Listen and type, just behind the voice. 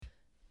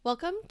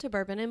Welcome to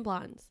Bourbon and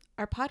Blondes,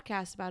 our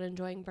podcast about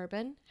enjoying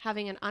bourbon,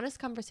 having an honest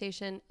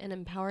conversation, and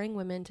empowering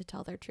women to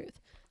tell their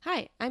truth.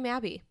 Hi, I'm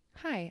Abby.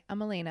 Hi,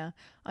 I'm Elena.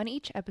 On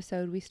each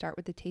episode, we start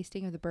with the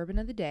tasting of the bourbon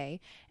of the day,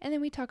 and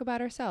then we talk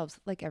about ourselves,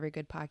 like every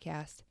good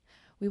podcast.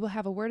 We will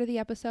have a word of the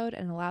episode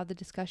and allow the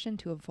discussion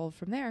to unfold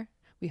from there.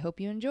 We hope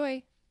you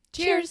enjoy.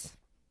 Cheers!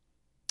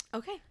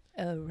 Okay,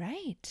 All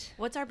right.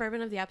 what's our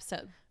bourbon of the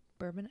episode?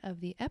 Bourbon of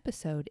the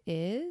episode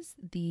is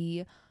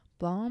the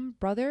Blom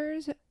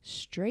Brothers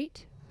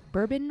Straight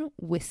Bourbon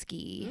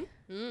Whiskey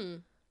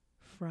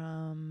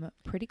from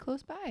pretty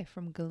close by,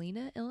 from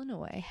Galena,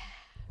 Illinois.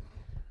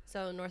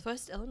 So,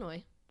 Northwest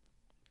Illinois.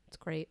 It's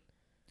great.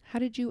 How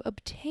did you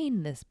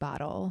obtain this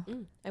bottle?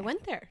 I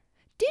went there.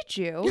 Did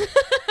you?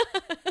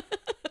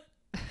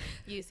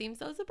 You seem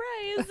so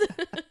surprised.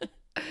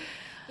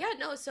 Yeah,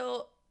 no,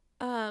 so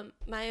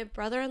my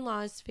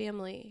brother-in-law's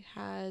family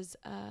has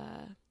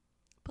a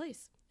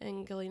place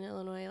in Galena,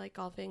 Illinois, like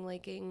golfing,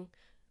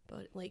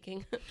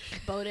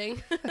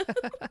 boating.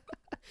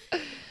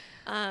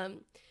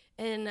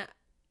 And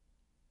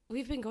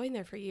we've been going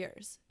there for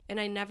years. And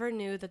I never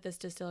knew that this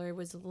distillery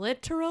was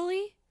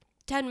literally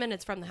 10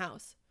 minutes from the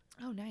house.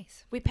 Oh,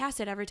 nice. We pass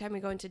it every time we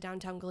go into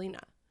downtown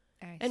Galena.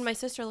 Nice. And my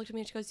sister looked at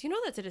me and she goes, "You know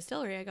that's a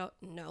distillery?" I go,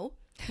 "No.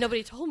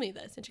 Nobody told me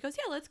this." And she goes,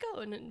 "Yeah, let's go."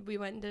 And then we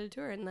went and did a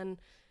tour. And then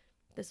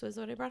this was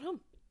what I brought home.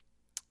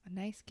 A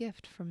nice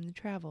gift from the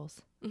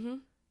travels Mm-hmm.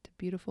 to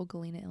beautiful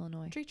Galena,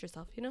 Illinois. Treat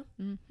yourself, you know?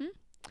 Mm-hmm.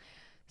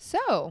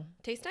 So,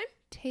 Taste time?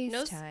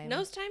 taste time.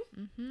 Nose time?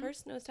 Mm-hmm.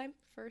 First nose time?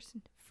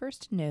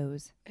 First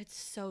nose. It's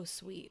so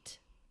sweet.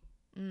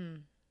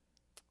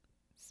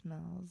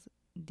 Smells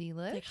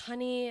delish. Like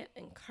honey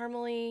and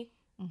caramely.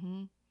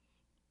 Mm-hmm.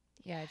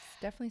 Yeah, it's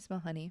definitely smell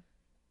honey.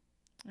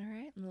 All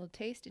right, a little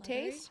taste to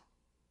Leathery. taste.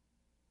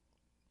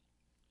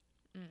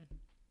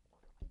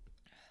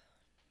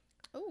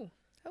 Oh,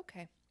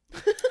 okay.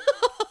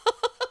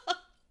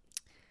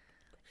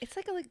 It's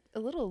like a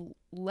little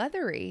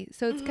leathery,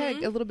 so it's kind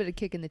of a little bit of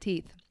kick in the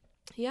teeth.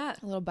 Yeah.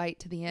 A little bite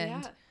to the end.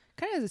 Yeah.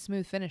 Kind of has a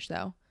smooth finish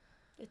though.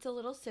 It's a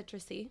little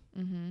citrusy.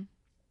 Mm-hmm.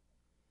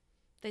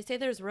 They say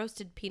there's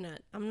roasted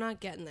peanut. I'm not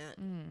getting that.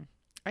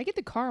 I get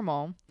the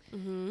caramel.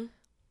 Mm-hmm.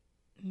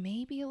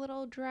 Maybe a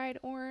little dried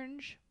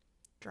orange.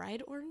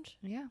 Dried orange?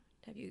 Yeah.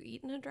 Have you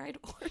eaten a dried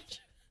orange?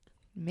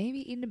 Maybe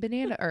eating a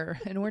banana or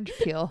an orange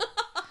peel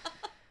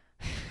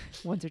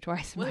once or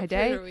twice in What my fruit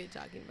day. are we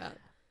talking about?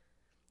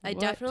 I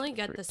What definitely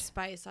get the fruit?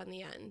 spice on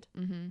the end.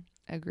 Mm-hmm.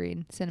 Agreed.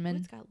 Oh, Cinnamon.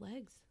 it's got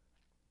legs.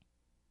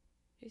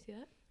 Do you see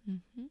that?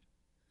 Mm-hmm.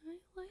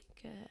 I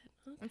like it.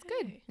 Okay. It's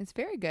good. It's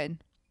very good.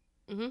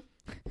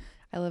 Mm-hmm.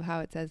 I love how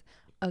it says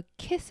a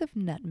kiss of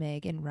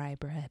nutmeg and rye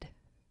bread.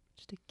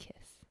 Just a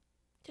kiss.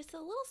 Just a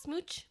little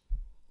smooch.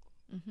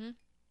 Mm-hmm.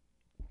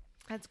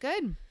 That's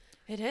good.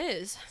 It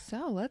is.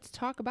 So let's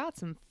talk about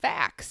some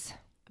facts.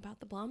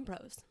 About the Blom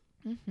Bros.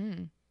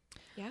 Mm-hmm.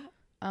 Yeah.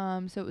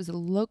 So it was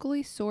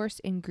locally sourced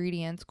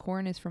ingredients.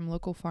 Corn is from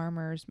local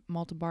farmers.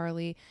 Malted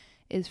barley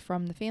is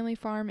from the family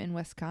farm in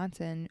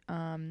Wisconsin.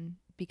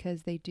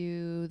 Because they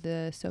do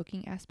the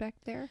soaking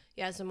aspect there.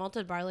 Yeah, so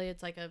malted barley,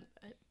 it's like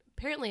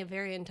apparently a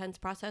very intense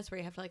process where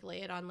you have to like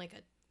lay it on like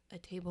a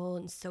table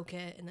and soak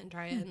it and then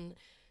dry it. And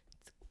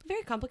it's a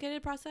very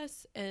complicated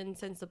process. And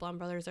since the Blom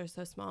Brothers are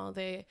so small,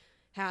 they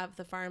have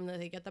the farm that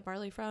they get the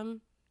barley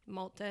from,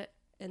 malt it,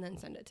 and then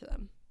send it to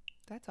them.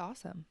 That's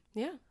awesome.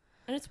 Yeah.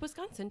 And it's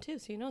Wisconsin too,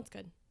 so you know it's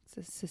good. It's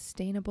a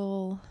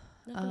sustainable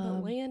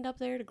Nothing but land up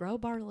there to grow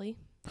barley.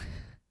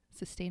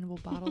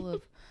 bottle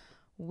of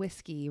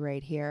whiskey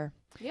right here.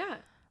 Yeah.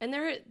 And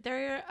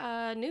they're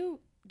a new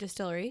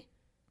distillery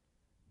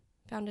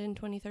founded in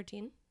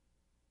 2013.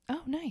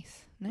 Oh,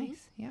 nice.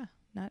 Yeah,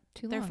 not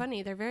too long. They're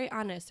funny. They're very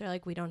honest. They're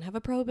like, we don't have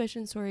a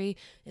prohibition story.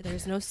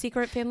 There's no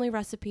secret family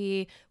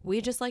recipe.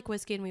 We just like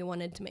whiskey and we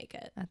wanted to make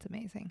it. That's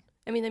amazing.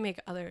 I mean, they make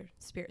other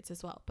spirits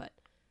as well, but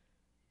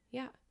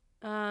yeah.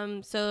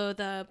 So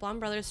the Blom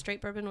Brothers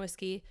Straight Bourbon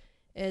Whiskey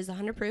is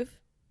 100 proof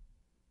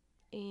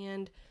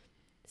and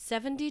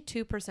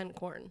 72%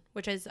 corn,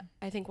 which is,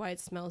 I think, why it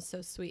smells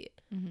so sweet.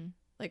 Mm-hmm.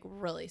 Like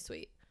really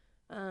sweet.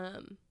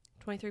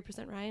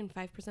 23% rye and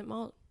 5%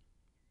 malt.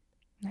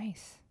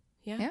 Nice.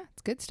 Yeah. Yeah,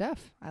 it's good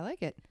stuff. I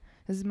like it.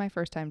 This is my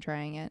first time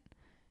trying it.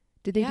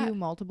 Did they Yeah. do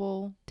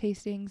multiple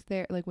tastings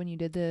there? Like when you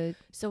did the...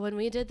 So when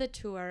we did the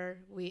tour,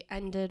 we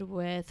ended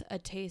with a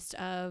taste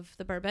of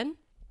the bourbon,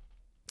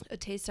 a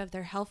taste of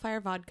their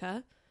Hellfire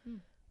vodka,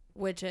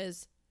 which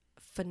is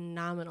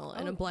phenomenal,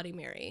 and a Bloody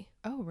Mary.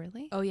 Oh,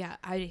 really? Oh, yeah.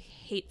 I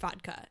hate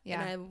vodka. Yeah.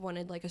 And I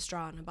wanted like a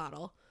straw in a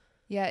bottle.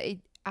 Yeah,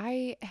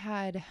 I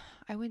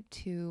went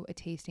to a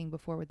tasting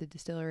before with the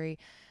distillery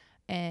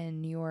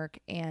in New York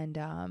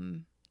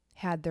and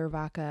had their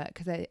vodka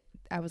because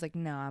I was like,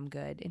 no, I'm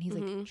good. And he's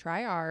like,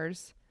 try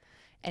ours.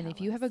 And if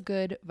you have a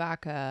good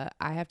vodka,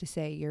 I have to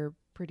say you're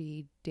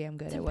pretty damn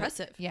good It's at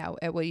impressive.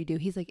 at what you do.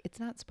 He's like, it's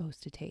not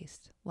supposed to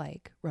taste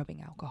like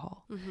rubbing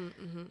alcohol.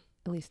 Mm-hmm.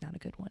 At least not a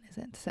good one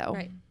isn't. So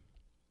Right.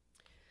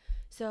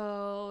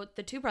 So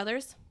the two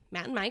brothers,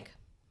 Matt and Mike,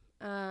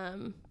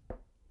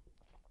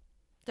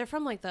 They're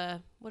from like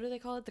what do they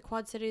call it? The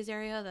Quad Cities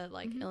area, the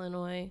like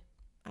Illinois,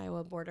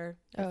 Iowa border.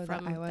 They're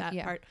from Iowa, that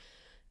part.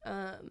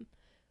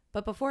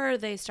 But before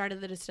they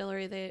started the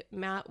distillery,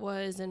 Matt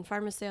was in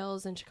pharma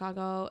sales in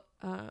Chicago.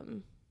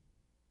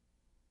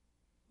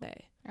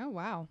 Oh,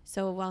 wow.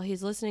 So while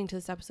he's listening to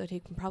this episode,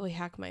 he can probably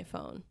hack my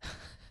phone.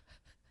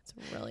 It's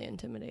really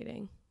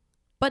intimidating.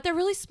 But they're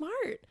really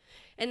smart.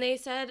 And they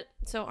said,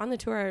 so on the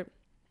tour,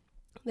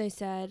 they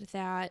said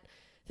that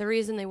the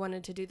reason they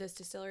wanted to do this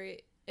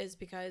distillery is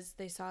because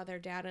they saw their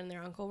dad and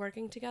their uncle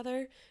working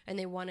together, and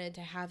they wanted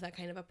to have that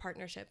kind of a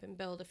partnership and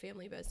build a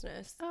family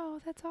business.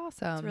 Oh, that's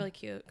awesome. It's really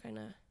cute, kind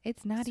of.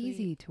 It's not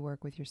easy to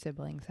work with your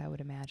siblings, I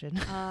would imagine.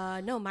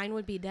 No, mine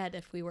would be dead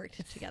if we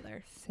worked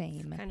together.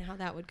 Same. Kind of how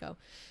that would go.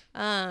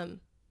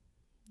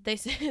 They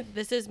said,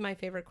 this is my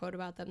favorite quote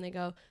about them. They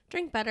go,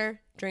 drink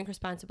better, drink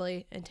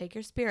responsibly, and take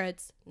your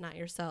spirits, not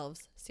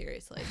yourselves,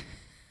 seriously.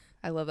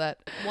 I love that.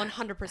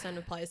 100%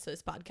 applies to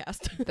this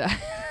podcast.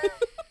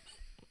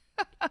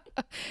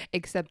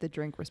 Except the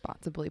drink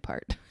responsibly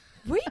part.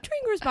 We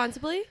drink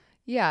responsibly.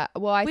 Yeah.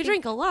 Well, we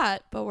drink a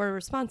lot, but we're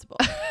responsible.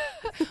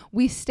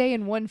 We stay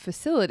in one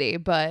facility,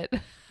 but...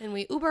 And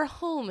we Uber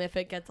home if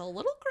it gets a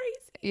little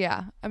crazy.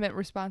 Yeah. I meant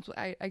responsible.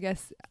 I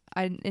guess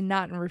I'm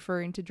not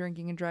referring to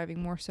drinking and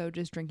driving, more so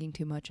just drinking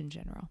too much in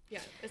general.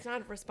 Yeah. It's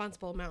not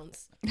responsible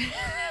amounts.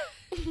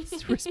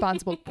 It's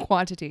responsible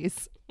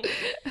quantities.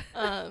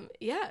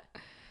 Yeah.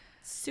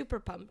 Super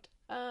pumped.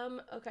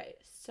 Okay.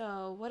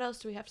 So what else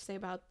do we have to say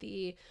about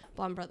the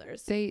Blonde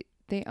Brothers? They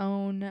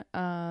own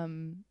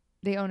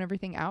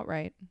everything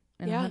outright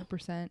and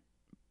 100%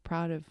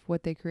 proud of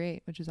what they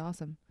create, which is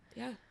awesome.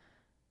 Yeah.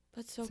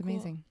 That's so it's cool.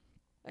 amazing.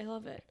 I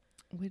love it.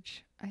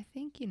 Which I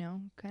think,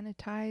 kind of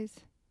ties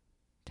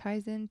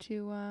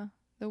into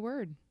the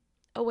word.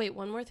 Oh, wait.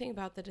 One more thing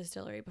about the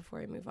distillery before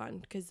we move on,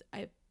 because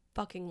I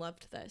fucking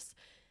loved this.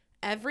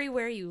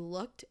 Everywhere you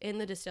looked in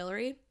the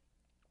distillery,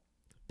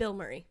 Bill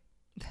Murray.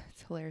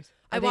 That's hilarious.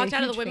 I walked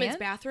out of the women's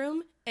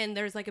bathroom and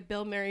there's like a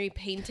Bill Murray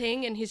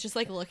painting and he's just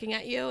like looking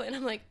at you. And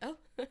I'm like, oh.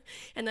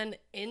 And then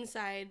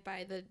inside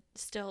by the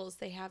stills,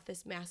 they have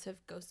this massive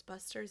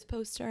Ghostbusters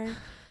poster.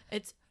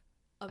 It's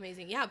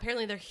amazing. Yeah,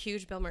 apparently they're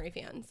huge Bill Murray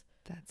fans.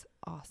 That's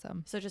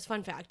awesome. So just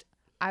fun fact.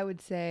 I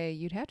would say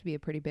you'd have to be a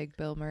pretty big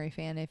Bill Murray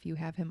fan if you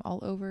have him all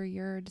over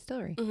your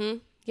distillery. Mm-hmm.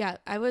 Yeah,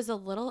 I was a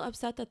little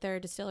upset that their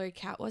distillery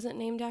cat wasn't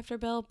named after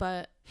Bill,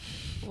 but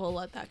we'll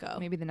let that go.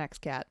 Maybe the next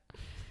cat.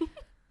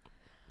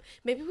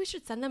 Maybe we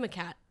should send them a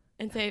cat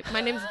and say,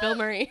 my name's Bill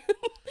Murray.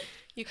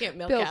 You can't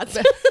milk Bill, cats.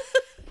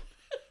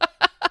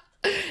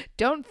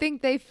 Don't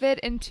think they fit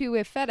into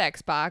a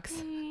FedEx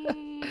box.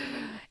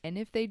 And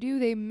if they do,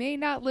 they may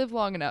not live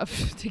long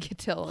enough to get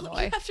to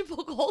Illinois. You have to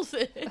poke holes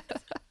in it.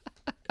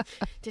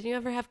 Didn't you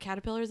ever have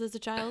caterpillars as a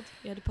child?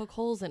 You had to poke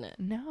holes in it.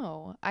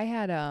 No. I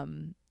had,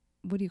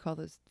 what do you call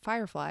those?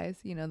 Fireflies.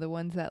 The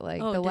ones that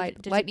like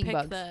did lightning you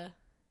pick bugs.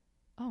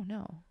 Oh,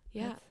 no.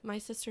 Yeah, my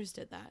sisters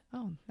did that.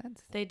 Oh,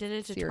 they did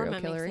it to serial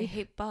torment me 'cause they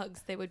hate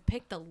bugs. They would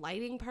pick the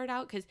lighting part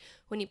out because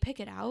when you pick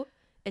it out,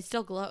 it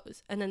still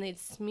glows, and then they'd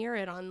smear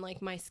it on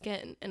like my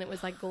skin, and it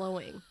was like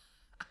glowing.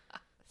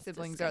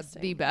 Siblings are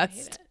the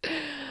best.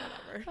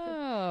 Whatever.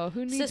 Oh,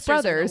 who needs Sisters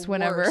brothers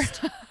whenever?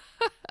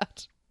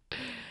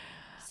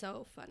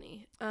 So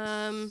funny.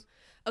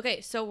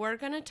 Okay, so we're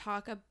gonna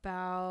talk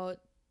about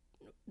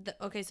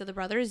so the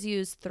brothers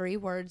use 3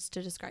 words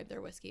to describe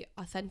their whiskey: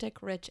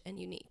 authentic, rich, and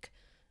unique.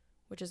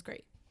 Which is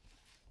great.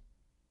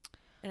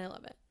 And I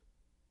love it.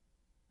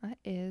 That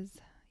is.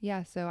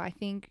 Yeah, so I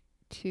think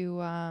to...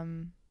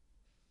 Time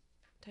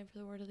for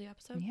the word of the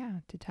episode?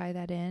 Yeah, to tie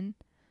that in,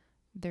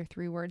 there are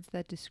 3 words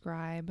that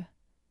describe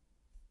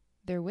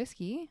their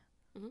whiskey.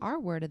 Mm-hmm. Our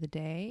word of the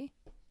day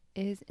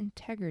is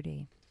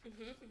integrity.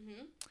 Mm-hmm,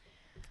 mm-hmm.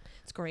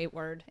 It's a great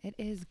word. It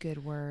is a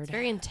good word. It's a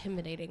very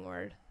intimidating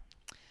word.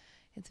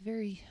 It's a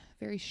very,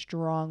 very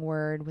strong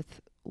word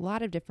with a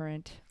lot of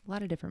different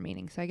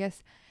meanings. So I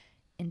guess...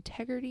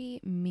 integrity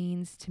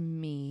means to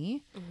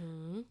me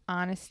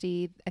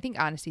honesty. I think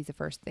honesty is the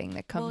first thing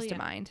that comes to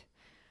mind.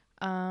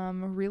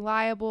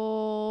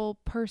 Reliable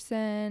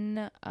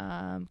person,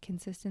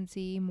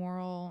 consistency,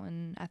 moral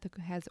and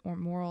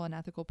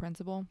ethical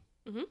principle.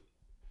 Mm-hmm.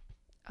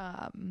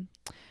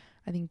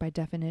 I think by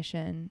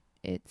definition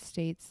it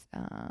states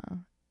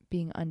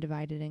being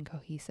undivided and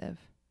cohesive.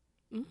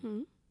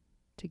 Mm-hmm.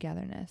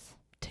 Togetherness.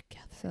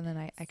 So then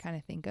I kind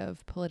of think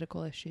of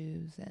political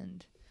issues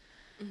and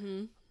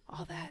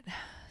all that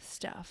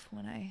stuff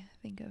when I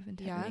think of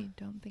integrity. Yeah.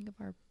 Don't think of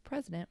our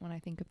president when I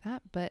think of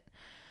that, but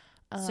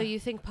so you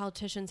think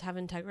politicians have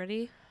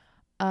integrity?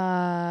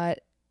 Or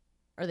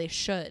they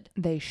should?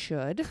 They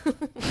should.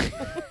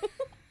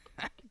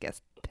 I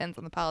guess depends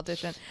on the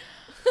politician.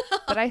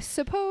 But I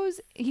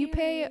suppose you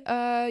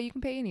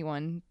can pay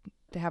anyone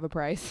to have a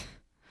price.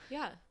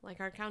 Yeah, like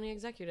our county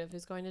executive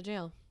who's going to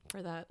jail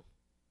for that.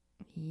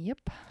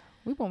 Yep.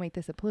 We won't make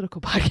this a political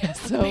podcast,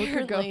 so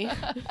apparently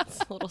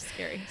it's a little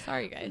scary.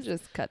 Sorry, guys.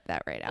 Just cut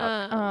that right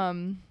out.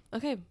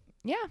 Okay.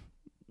 Yeah.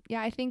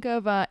 I think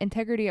of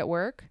integrity at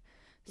work.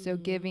 So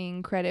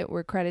giving credit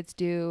where credit's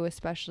due,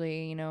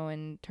 especially, you know,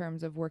 in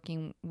terms of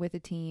working with a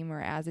team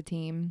or as a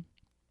team.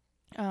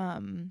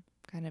 Kind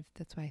of,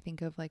 that's why I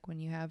think of like when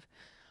you have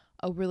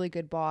a really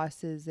good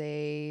boss is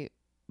a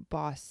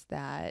boss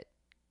that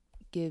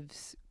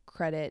gives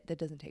credit, that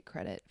doesn't take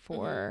credit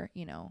for,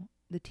 you know,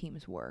 the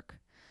team's work,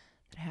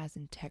 that has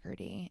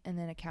integrity. And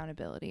then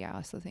accountability, I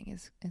also think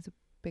is a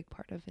big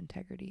part of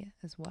integrity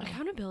as well.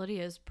 Accountability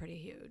is pretty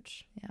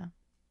huge.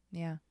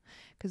 Yeah.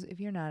 Because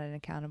if you're not an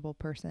accountable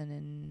person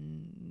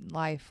in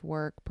life,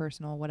 work,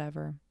 personal,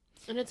 whatever.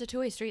 And it's a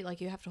two-way street. Like,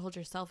 you have to hold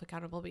yourself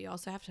accountable, but you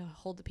also have to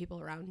hold the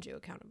people around you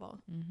accountable.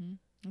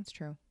 That's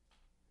true.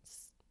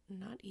 It's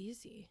not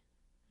easy.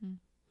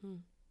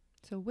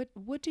 So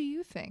what do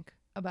you think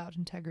about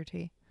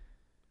integrity?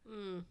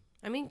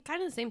 I mean,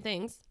 kind of the same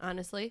things,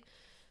 honestly.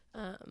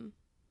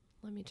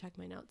 Let me check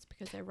my notes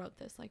because I wrote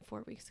this like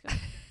 4 weeks ago.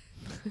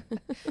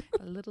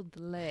 A little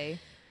delay.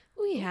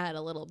 We had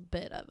a little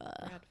bit of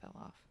a... Brad fell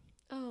off.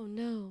 Oh,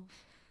 no.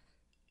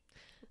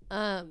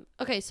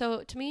 Okay,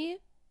 so to me,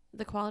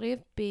 the quality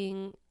of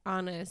being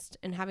honest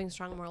and having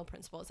strong moral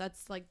principles,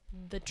 that's like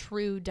the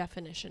true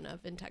definition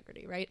of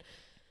integrity, right?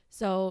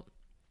 So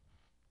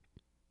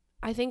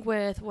I think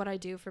with what I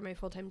do for my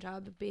full-time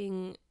job,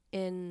 being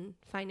in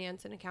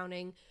finance and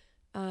accounting,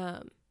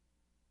 I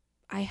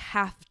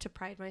have to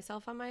pride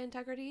myself on my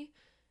integrity,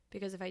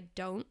 because if I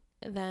don't,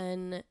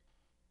 then,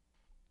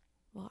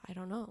 well, I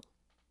don't know.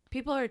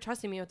 People are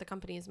trusting me with the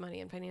company's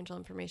money and financial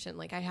information.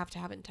 Like, I have to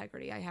have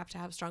integrity. I have to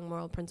have strong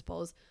moral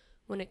principles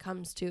when it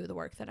comes to the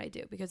work that I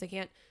do, because I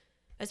can't,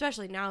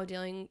 especially now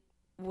dealing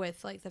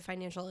with like the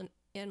financial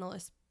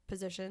analyst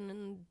position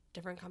and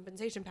different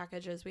compensation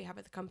packages we have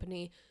at the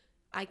company.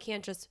 I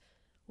can't just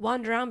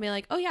wander around and be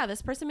like, oh yeah,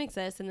 this person makes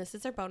this and this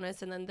is their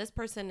bonus, and then this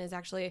person is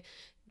actually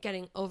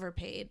getting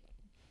overpaid.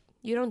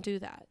 You don't do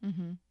that.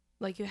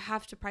 Like, you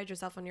have to pride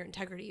yourself on your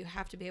integrity. You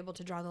have to be able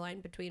to draw the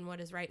line between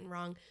what is right and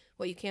wrong,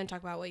 what you can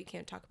talk about, what you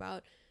can't talk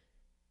about.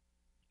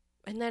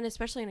 And then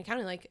especially in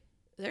accounting, like,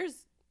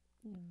 there's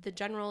the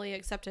generally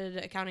accepted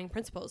accounting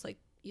principles, like,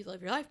 you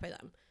live your life by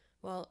them.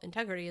 Well,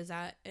 integrity is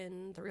that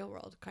in the real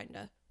world, kind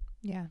of.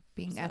 Yeah,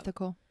 being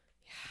ethical.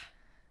 Yeah,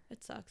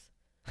 it sucks.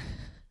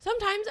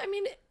 Sometimes, I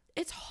mean,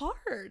 it's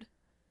hard.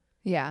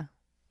 Yeah.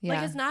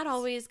 Like, it's not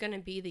always going to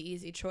be the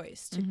easy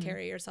choice to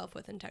carry yourself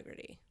with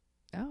integrity.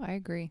 Oh, I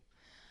agree.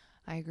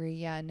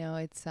 Yeah, no,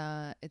 it's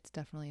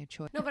definitely a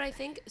choice. No, but I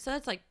think, so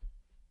that's like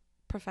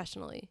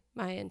professionally,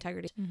 my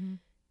integrity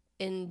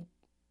in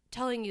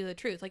telling you the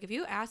truth. Like, if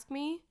you ask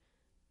me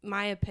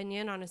my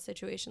opinion on a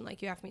situation,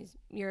 like you ask me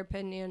your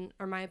opinion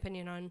or my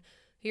opinion on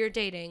who you're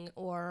dating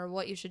or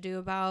what you should do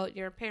about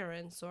your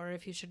parents or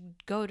if you should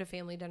go to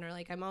family dinner,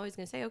 like, I'm always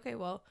going to say, okay,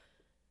 well,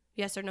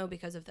 yes or no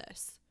because of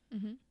this.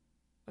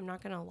 I'm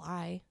not going to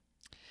lie.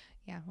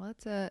 Yeah, well,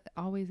 it's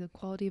always a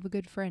quality of a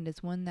good friend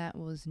is one that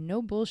was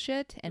no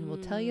bullshit and will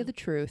tell you the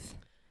truth.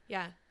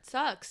 Yeah, it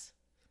sucks.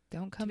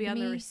 Don't come to be on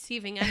me. the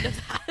receiving end of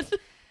that.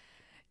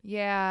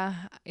 Yeah,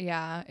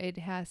 it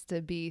has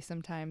to be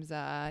sometimes.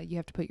 You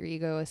have to put your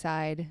ego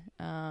aside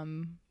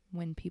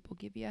when people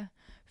give you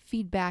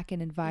feedback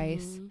and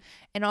advice,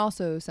 and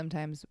also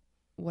sometimes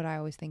what I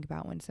always think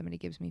about when somebody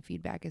gives me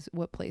feedback is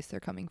what place they're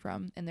coming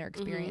from and their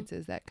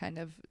experiences that kind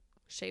of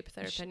shape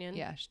their opinion.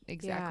 Yeah,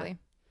 exactly. Yeah.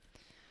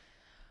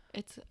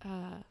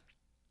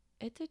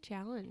 It's a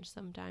challenge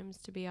sometimes,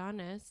 to be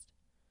honest,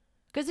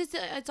 because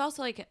it's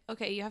also like,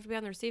 okay, you have to be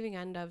on the receiving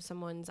end of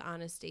someone's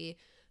honesty,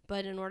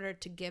 but in order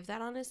to give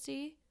that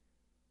honesty,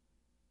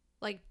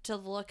 like, to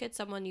look at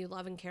someone you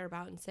love and care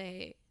about and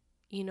say,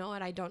 you know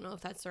what, I don't know if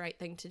that's the right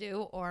thing to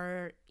do,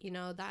 or, you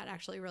know, that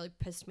actually really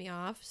pissed me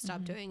off,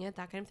 stop doing it,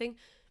 that kind of thing,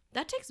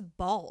 that takes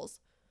balls.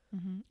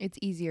 It's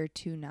easier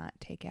to not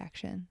take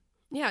action.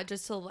 Yeah,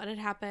 just to let it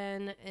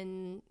happen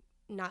and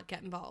not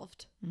get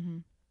involved.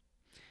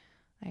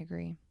 I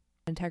agree.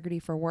 Integrity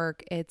for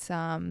work, it's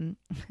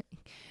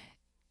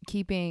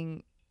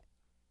keeping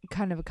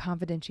kind of a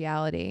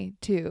confidentiality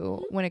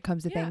too when it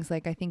comes to things.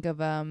 Like, I think of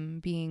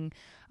being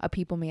a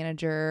people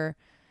manager,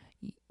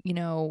 you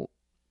know,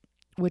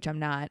 which I'm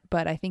not,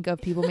 but I think of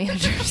people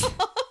managers.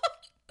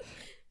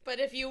 But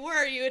if you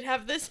were, you would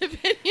have this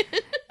opinion.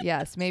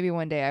 Yes, maybe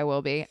one day I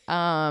will be.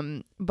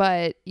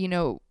 But, you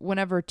know,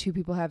 whenever two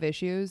people have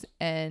issues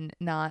and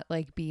not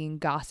like being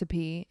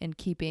gossipy and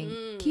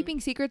keeping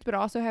secrets, but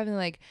also having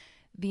like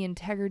the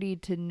integrity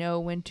to know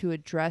when to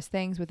address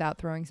things without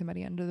throwing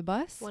somebody under the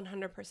bus.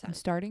 100%. And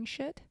starting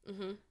shit.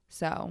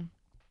 So,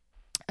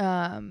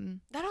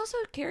 that also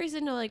carries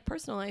into like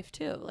personal life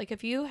too. Like,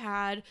 if you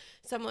had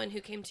someone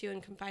who came to you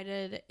and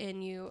confided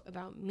in you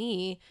about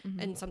me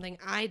and something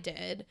I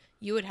did,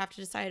 you would have to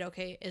decide,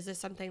 okay, is this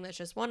something that's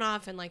just one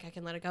off and like I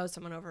can let it go,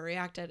 someone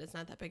overreacted, it's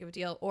not that big of a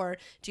deal, or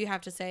do you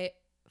have to say,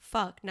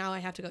 fuck, now I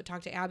have to go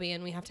talk to Abby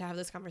and we have to have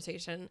this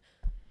conversation?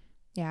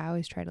 Yeah, I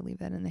always try to leave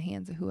that in the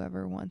hands of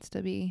whoever wants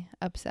to be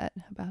upset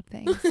about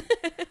things.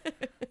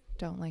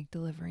 Don't like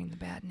delivering the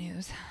bad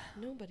news.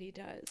 Nobody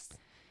does.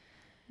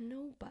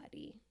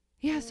 Nobody.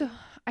 Yeah, so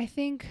I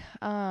think,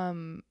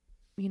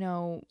 you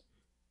know,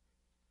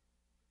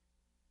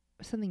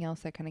 something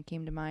else that kind of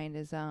came to mind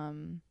is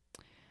when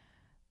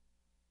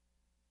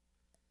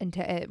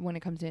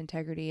it comes to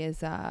integrity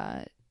is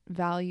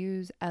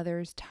values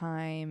others'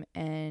 time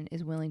and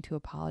is willing to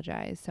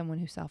apologize. Someone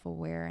who's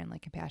self-aware and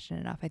like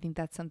compassionate enough. I think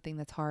that's something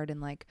that's hard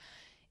in like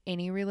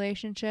any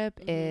relationship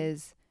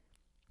is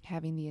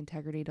having the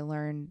integrity to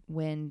learn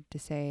when to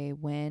say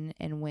when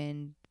and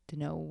when to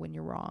know when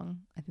you're wrong.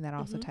 I think that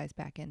also ties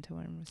back into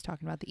when I was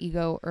talking about the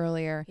ego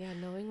earlier. Yeah,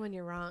 knowing when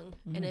you're wrong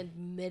and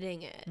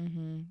admitting it.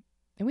 And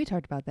we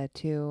talked about that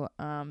too,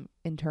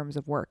 in terms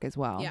of work as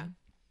well.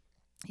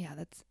 Yeah,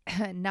 that's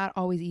not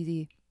always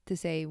easy to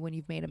say when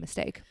you've made a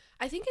mistake.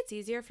 I think it's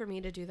easier for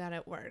me to do that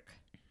at work.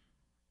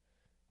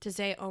 To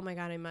say, oh my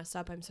God, I messed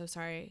up. I'm so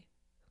sorry.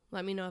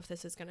 Let me know if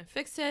this is going to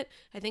fix it.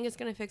 I think it's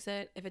going to fix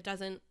it. If it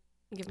doesn't,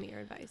 give me your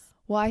advice.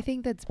 Well, I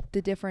think that's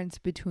the difference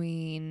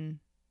between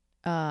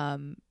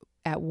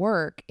at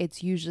work,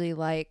 it's usually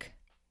like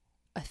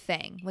a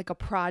thing, like a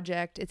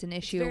project. It's an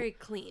issue. It's very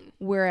clean.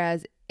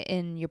 Whereas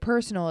in your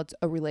personal, it's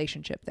a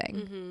relationship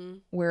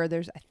thing where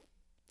there's, I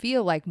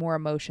feel like, more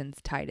emotions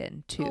tied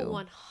in to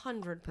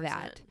 100%.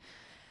 that.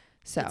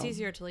 So it's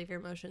easier to leave your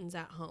emotions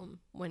at home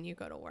when you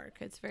go to work.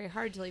 It's very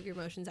hard to leave your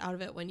emotions out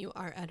of it when you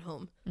are at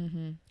home.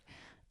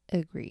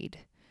 Agreed.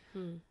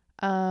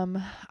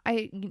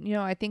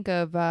 I think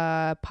of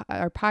our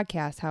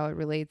podcast, how it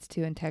relates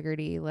to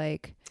integrity,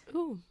 like,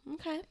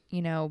 okay,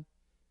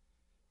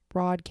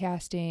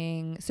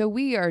 broadcasting. So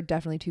we are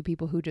definitely two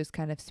people who just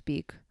kind of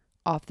speak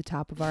off the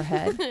top of our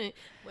head.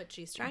 What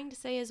she's trying to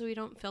say is we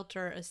don't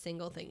filter a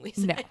single thing we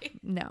say.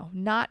 No,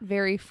 not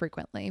very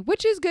frequently,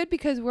 which is good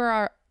because we're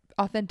our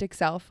authentic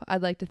self.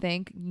 I'd like to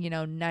think,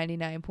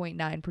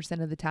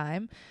 99.9% of the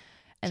time.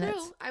 And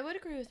true. I would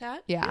agree with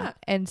that. Yeah.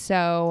 And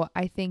so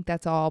I think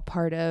that's all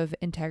part of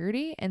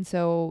integrity. And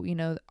so,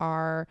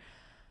 our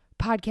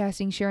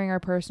podcasting, sharing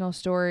our personal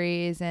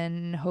stories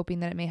and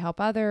hoping that it may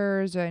help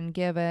others and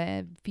give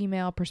a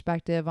female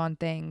perspective on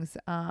things,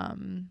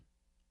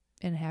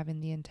 and having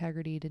the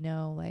integrity to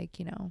know, like,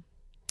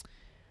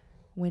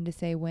 when to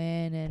say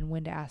when and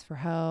when to ask for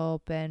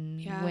help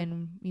and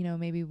when,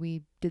 maybe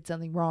we did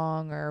something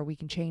wrong or we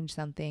can change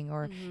something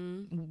or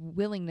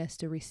willingness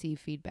to receive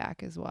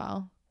feedback as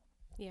well.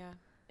 Yeah.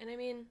 And I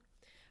mean,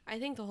 I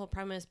think the whole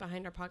premise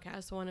behind our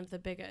podcast, one of the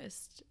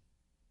biggest,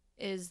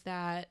 is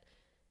that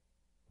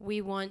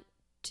we want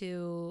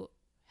to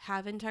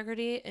have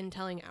integrity in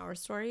telling our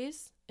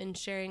stories and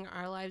sharing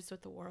our lives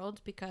with the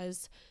world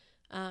because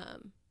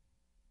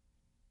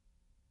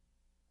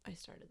I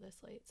started this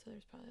late, so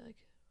there's probably like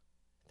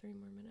 3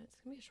 more minutes.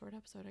 It's going to be a short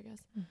episode, I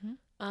guess.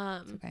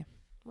 It's okay.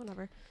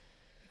 Whatever.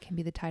 It can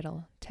be the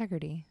title.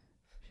 Integrity.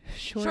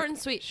 Short and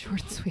sweet. Short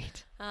and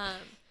sweet.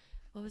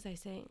 What was I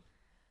saying?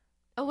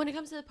 Oh, when it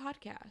comes to the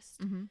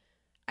podcast,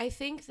 I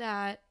think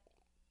that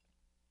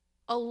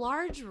a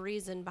large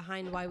reason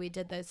behind why we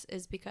did this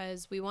is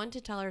because we want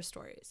to tell our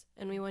stories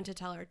and we want to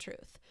tell our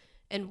truth.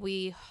 And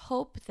we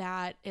hope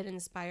that it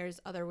inspires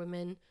other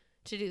women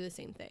to do the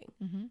same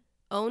thing.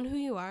 Own who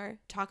you are.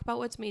 Talk about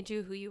what's made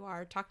you who you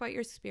are. Talk about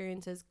your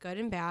experiences, good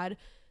and bad.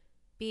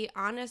 Be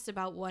honest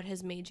about what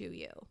has made you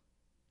you.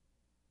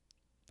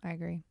 I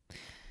agree.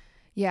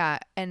 Yeah.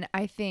 And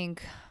I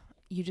think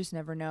you just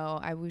never know.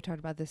 We've talked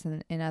about this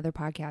in other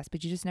podcasts,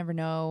 but you just never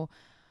know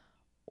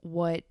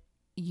what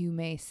you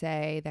may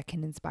say that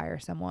can inspire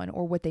someone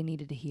or what they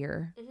needed to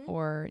hear.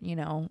 Or,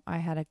 I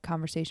had a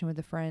conversation with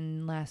a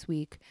friend last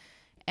week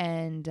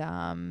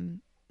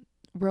and,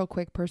 real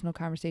quick personal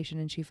conversation,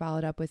 and she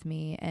followed up with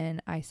me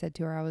and I said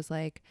to her, I was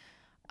like,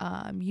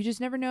 you just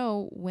never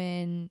know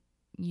when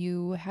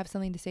you have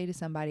something to say to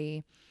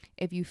somebody,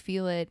 if you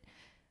feel it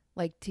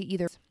like to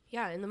either.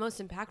 Yeah, and the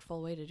most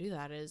impactful way to do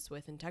that is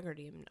with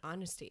integrity and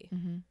honesty.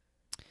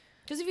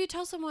 Because if you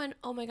tell someone,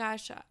 oh my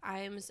gosh,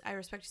 I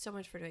respect you so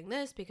much for doing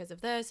this because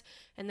of this,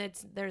 and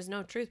there's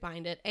no truth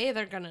behind it, A,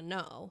 they're going to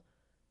know,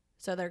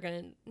 so they're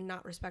going to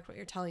not respect what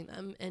you're telling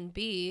them, and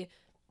B,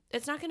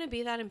 it's not going to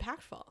be that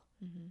impactful.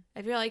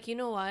 If you're like, you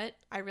know what,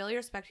 I really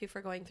respect you for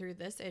going through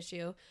this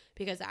issue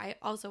because I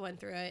also went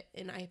through it,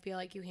 and I feel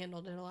like you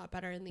handled it a lot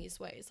better in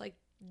these ways. Like,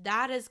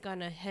 that is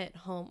going to hit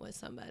home with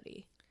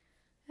somebody.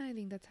 I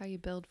think that's how you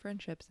build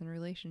friendships and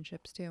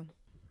relationships too.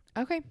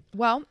 Okay.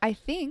 Well, I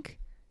think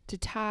to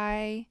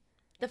tie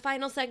the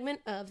final segment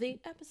of the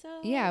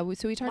episode. Yeah.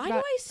 So we talked about. Why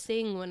do I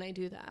sing when I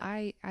do that?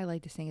 I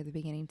like to sing at the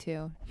beginning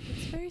too.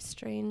 It's very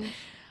strange.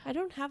 I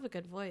don't have a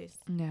good voice.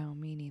 No,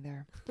 me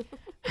neither.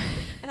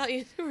 I thought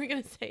you were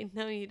going to say,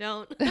 no, you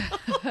don't.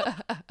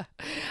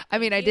 I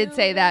mean, I did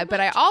say that, but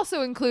I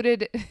also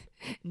included,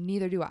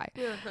 neither do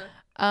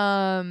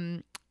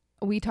I.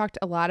 We talked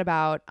a lot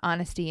about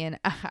honesty, and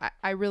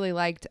I really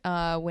liked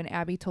when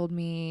Abby told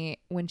me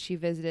when she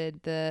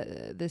visited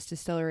this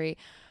distillery.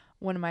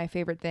 One of my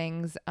favorite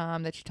things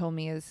that she told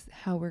me is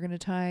how we're going to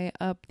tie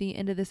up the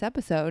end of this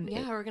episode.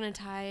 Yeah, we're going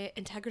to tie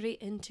integrity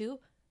into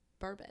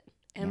bourbon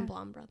and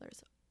Blonde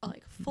Brothers.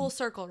 Like full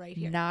circle right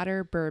here.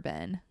 Nodder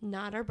Bourbon.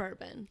 Nodder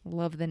Bourbon.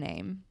 Love the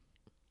name.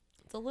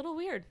 It's a little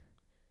weird.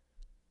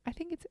 I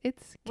think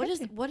it's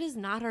what does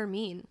Nodder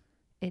mean?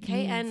 It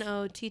means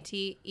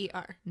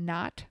Knotter.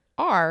 not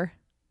R.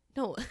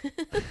 No.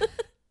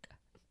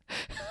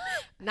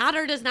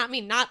 Knotter does not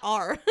mean not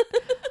R.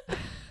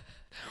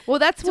 Well,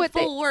 that's It's what a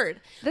full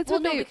word. That's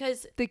Well, what no,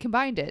 because they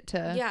combined it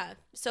to. yeah.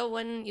 So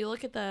when you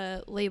look at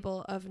the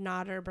label of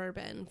Knotter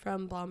bourbon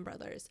from Blom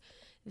Brothers,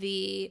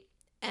 the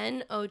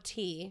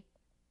NOT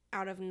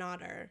out of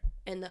Knotter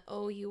and the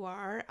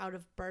OUR out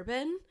of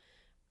bourbon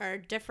are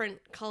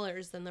different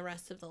colors than the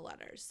rest of the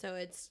letters. So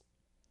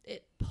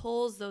it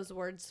pulls those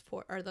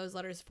those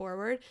letters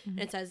forward, and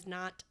it says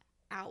not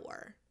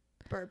our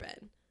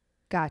bourbon.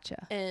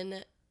 Gotcha.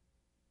 And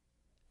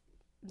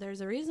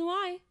there's a reason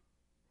why.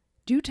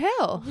 Do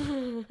tell.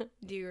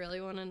 Do you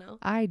really want to know?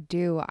 I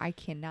do. I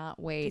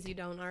cannot wait. Because you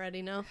don't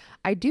already know.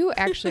 I do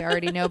actually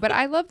already know, but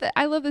I love that.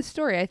 I love the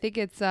story. I think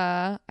it's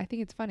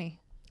funny.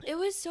 It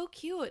was so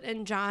cute.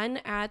 And John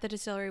at the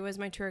distillery was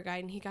my tour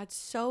guide, and he got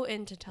so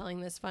into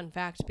telling this fun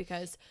fact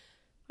because,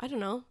 I don't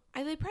know,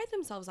 they pride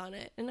themselves on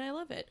it, and I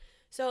love it.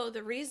 So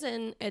the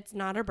reason it's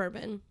not our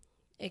bourbon,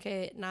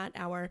 aka not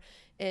our,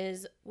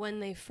 is when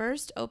they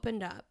first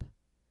opened up,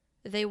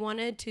 they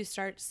wanted to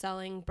start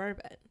selling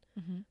bourbon.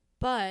 Mm-hmm.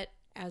 But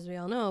as we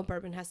all know,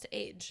 bourbon has to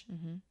age.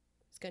 Mm-hmm.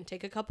 It's going to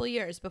take a couple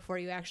years before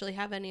you actually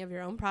have any of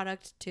your own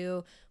product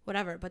to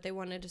whatever. But they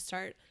wanted to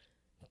start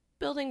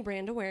building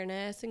brand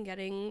awareness and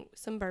getting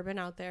some bourbon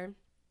out there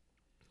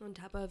on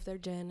top of their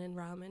gin and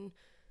rum and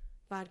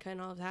vodka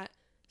and all of that.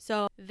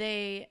 So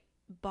they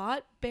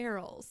bought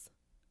barrels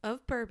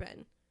of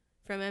bourbon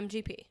from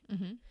MGP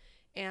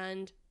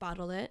and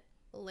bottled it,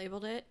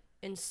 labeled it,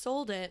 and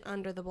sold it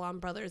under the Blom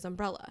Brothers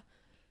umbrella.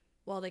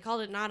 Well, they called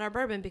it not our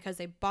bourbon because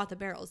they bought the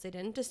barrels. They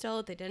didn't distill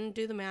it. They didn't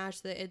do the mash.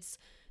 They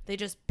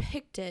just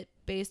picked it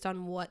based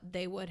on what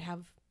they would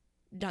have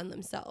done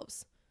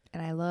themselves.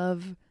 And I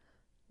love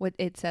what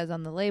it says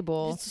on the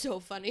label. It's so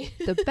funny.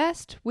 The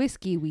best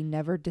whiskey we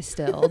never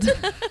distilled.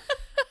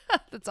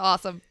 That's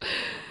awesome.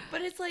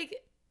 But it's like,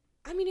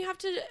 I mean, you have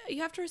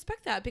to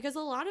respect that because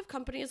a lot of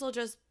companies will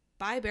just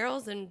buy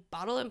barrels and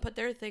bottle it and put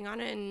their thing on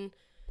it, and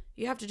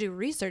you have to do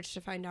research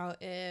to find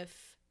out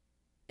if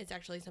it's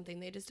actually something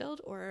they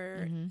distilled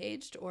or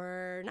aged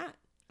or not.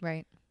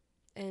 Right.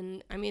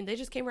 And I mean, they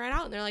just came right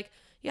out and they're like,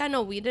 yeah,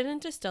 no, we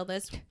didn't distill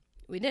this.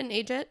 We didn't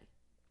age it.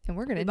 And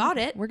we bought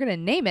it. We're going to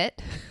name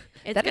it.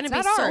 It's going to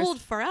be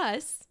sold for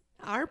us,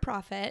 our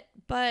profit.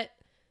 But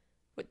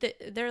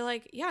they're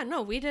like, yeah,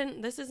 no, we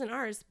didn't. This isn't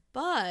ours.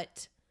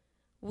 But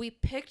we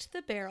picked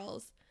the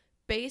barrels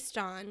based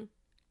on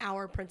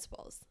our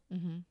principles.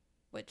 Mm-hmm.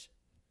 Which,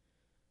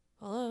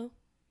 hello.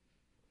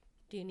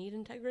 Do you need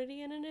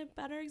integrity in a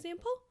better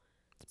example?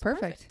 It's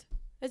perfect.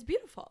 It's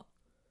beautiful.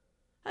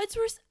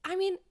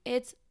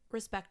 It's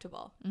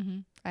respectable. Mm-hmm.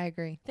 I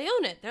agree. They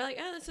own it. They're like,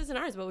 oh, this isn't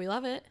ours, but we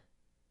love it.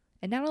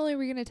 And not only are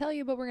we going to tell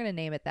you, but we're going to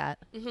name it that.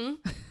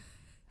 Mm-hmm.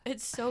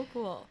 It's so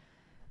cool.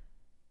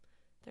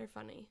 They're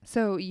funny.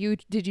 So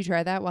did you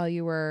try that while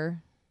you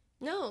were?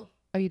 No.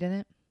 Oh, you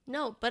didn't?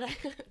 No, but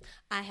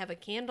I have a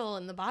candle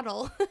in the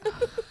bottle.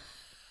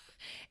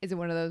 Is it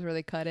one of those where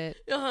they cut it?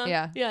 Uh-huh.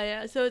 Yeah.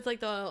 Yeah. So it's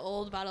like the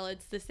old bottle.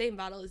 It's the same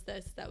bottle as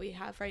this that we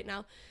have right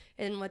now.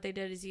 And what they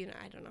did is,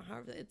 I don't know,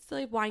 however, it's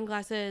like wine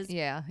glasses,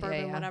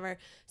 bourbon, whatever.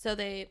 So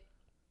they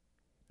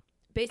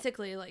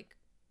basically like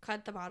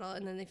cut the bottle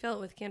and then they fill it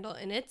with candle.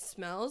 And it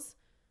smells,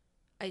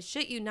 I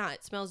shit you not,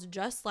 it smells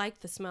just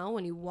like the smell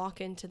when you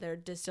walk into their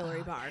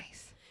distillery bar.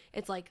 Nice.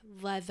 It's like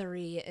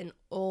leathery and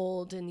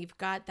old, and you've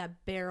got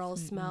that barrel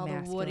smell,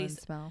 the woody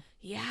smell.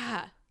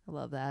 Yeah. I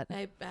love that.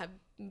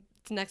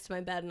 It's next to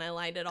my bed and I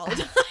light it all the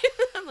time.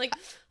 I'm like,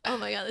 oh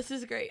my God, this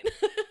is great.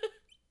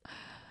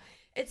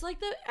 It's like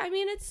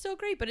it's still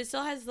great, but it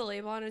still has the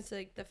label on it. It's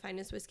like the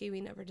finest whiskey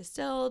we never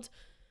distilled.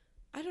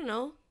 I don't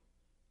know.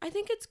 I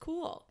think it's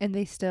cool. And do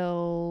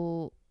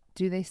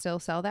they still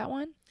sell that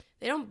one?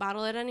 They don't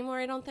bottle it anymore,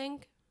 I don't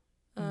think.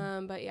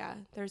 But yeah,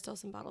 there's still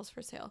some bottles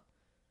for sale.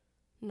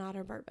 Not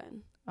our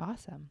bourbon.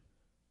 Awesome.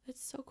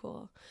 It's so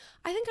cool.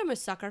 I think I'm a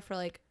sucker for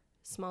like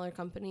smaller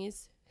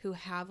companies who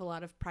have a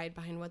lot of pride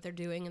behind what they're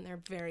doing and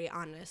they're very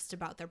honest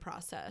about their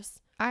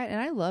process.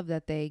 I love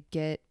that they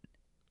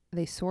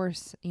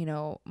source,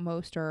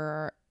 most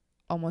or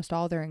almost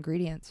all their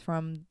ingredients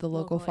from the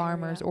local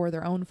farmers or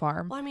their own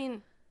farm. Well, I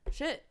mean,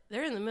 shit,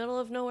 they're in the middle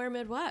of nowhere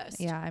Midwest.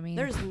 Yeah, I mean,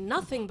 there's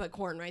nothing but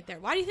corn right there.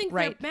 Why do you think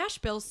their mash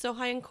bill's so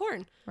high in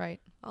corn? Right.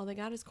 All they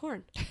got is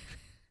corn.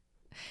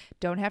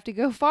 Don't have to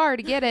go far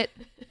to get it.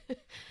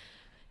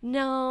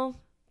 No,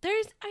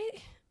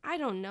 I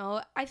don't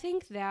know. I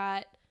think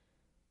that,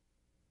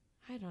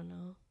 I don't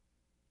know.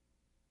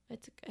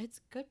 It's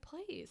a good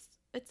place.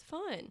 It's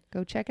fun.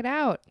 Go check it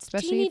out.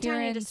 Especially if you're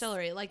tiny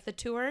distillery. Like the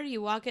tour,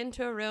 you walk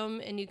into a room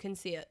and you can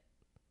see it.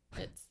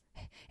 It's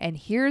and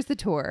here's the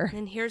tour.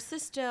 And here's the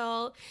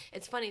still.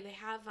 It's funny, they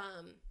have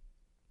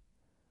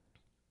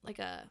like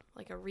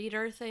a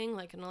reader thing,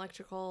 like an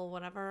electrical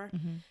whatever,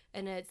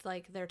 and it's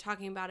like they're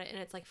talking about it and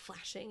it's like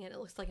flashing and it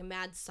looks like a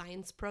mad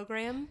science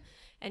program,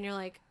 and you're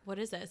like, what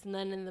is this? And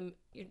then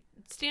you're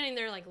standing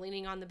there like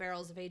leaning on the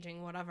barrels of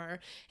aging whatever,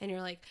 and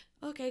you're like,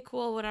 okay,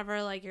 cool,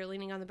 whatever, like you're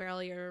leaning on the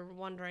barrel, you're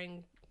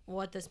wondering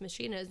what this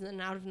machine is. And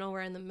then out of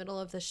nowhere in the middle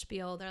of the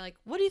spiel, they're like,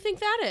 what do you think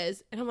that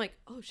is? And I'm like,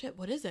 oh shit,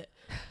 what is it?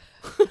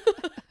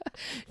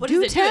 What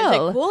Do does it do? tell.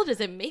 Is it cool? Does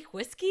it make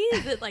whiskey?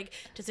 Is it like,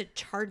 does it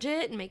charge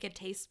it and make it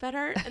taste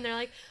better? And they're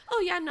like,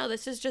 oh yeah, no,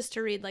 this is just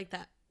to read like the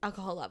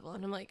alcohol level.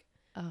 And I'm like,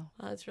 Oh.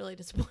 that's really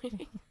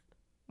disappointing.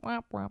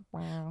 Wah, wah,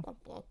 wah.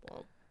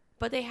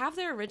 But they have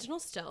their original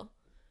still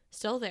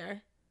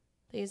there.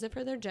 They use it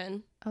for their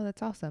gin. Oh,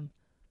 that's awesome.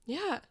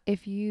 Yeah.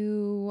 If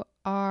you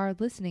are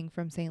listening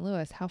from St.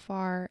 Louis, how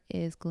far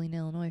is Galena,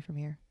 Illinois from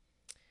here?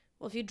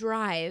 Well, if you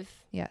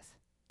drive, Yes.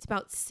 it's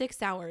about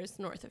 6 hours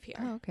north of here.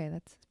 Oh, okay.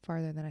 That's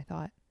farther than I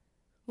thought.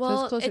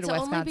 Well, closer it's to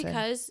only Wisconsin.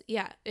 because,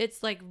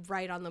 it's like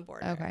right on the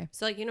border. Okay.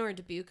 So like, you know where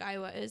Dubuque,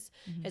 Iowa is?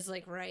 Mhm. It's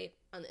like right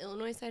on the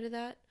Illinois side of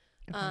that.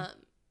 Okay.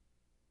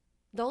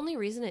 The only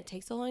reason it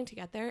takes so long to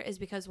get there is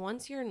because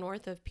once you're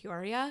north of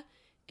Peoria,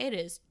 it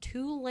is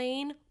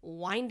 2-lane,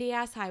 windy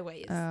ass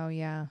highways. Oh,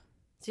 yeah.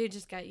 So you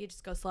just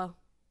go slow.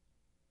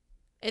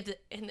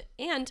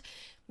 And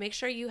make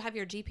sure you have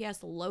your GPS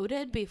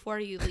loaded before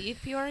you leave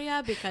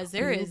Peoria because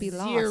there You'll is be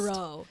lost.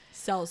 0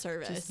 cell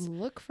service. Just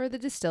look for the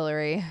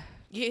distillery.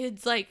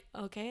 It's like,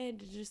 okay,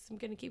 I'm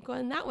gonna keep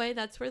going that way.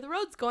 That's where the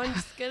road's going.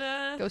 Just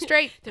gonna Go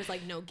straight. There's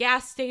like no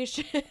gas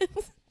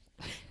stations.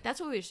 That's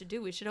what we should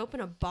do. We should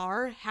open a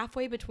bar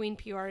halfway between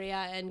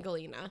Peoria and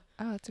Galena.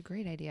 Oh, that's a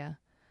great idea.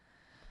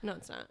 No,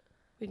 it's not.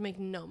 We'd make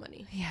no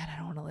money. Yeah, and I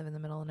don't want to live in the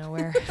middle of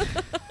nowhere.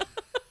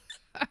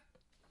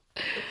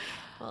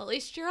 Well, at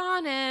least you're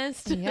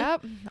honest.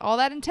 Yep. All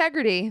that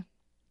integrity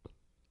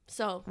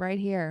So, right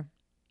here.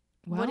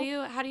 Well,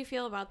 how do you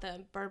feel about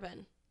the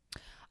bourbon?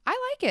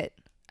 I like it.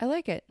 I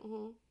like it.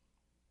 Mm-hmm.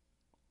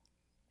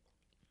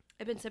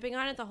 I've been sipping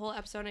on it the whole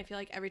episode, and I feel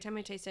like every time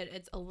I taste it,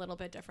 it's a little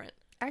bit different.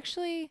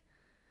 Actually,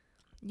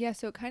 yeah,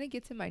 so it kind of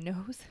gets in my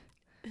nose.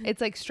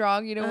 It's like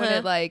strong, you know, when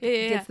it like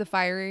gets the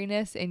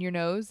fieriness in your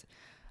nose.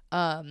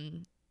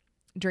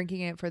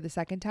 Drinking it for the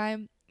second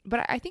time.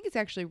 But I think it's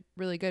actually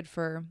really good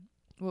for,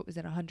 what was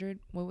it, 100?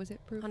 What was it,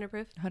 proof? 100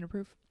 proof. 100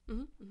 proof.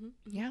 Mm-hmm, mm-hmm.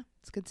 Yeah,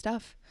 it's good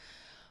stuff.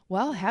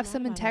 Well, have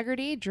some about it.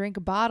 integrity. Drink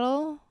a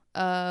bottle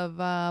of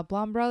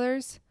Blonde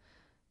Brothers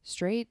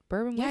straight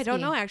bourbon whiskey. Yeah, I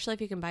don't know actually if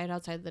you can buy it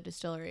outside the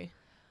distillery.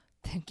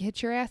 Then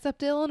get your ass up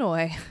to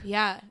Illinois.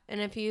 Yeah, and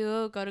if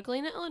you go to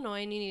Galena,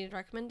 Illinois, and you need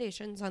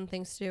recommendations on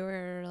things to do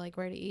or like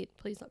where to eat,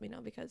 please let me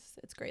know because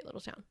it's a great little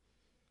town.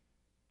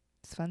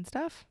 It's fun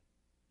stuff.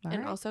 All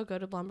And right. also go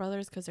to Blonde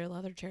Brothers because their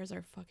leather chairs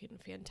are fucking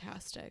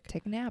fantastic.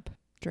 Take a nap.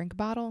 Drink a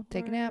bottle.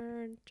 Take a nap.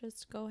 Or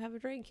just go have a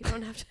drink. You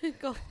don't have to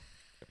go.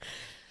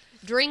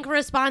 Drink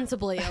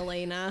responsibly,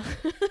 Elena.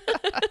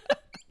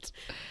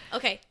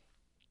 Okay.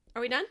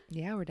 Are we done?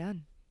 Yeah, we're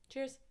done.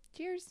 Cheers.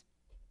 Cheers.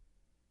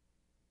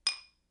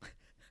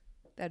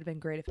 That'd have been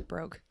great if it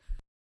broke.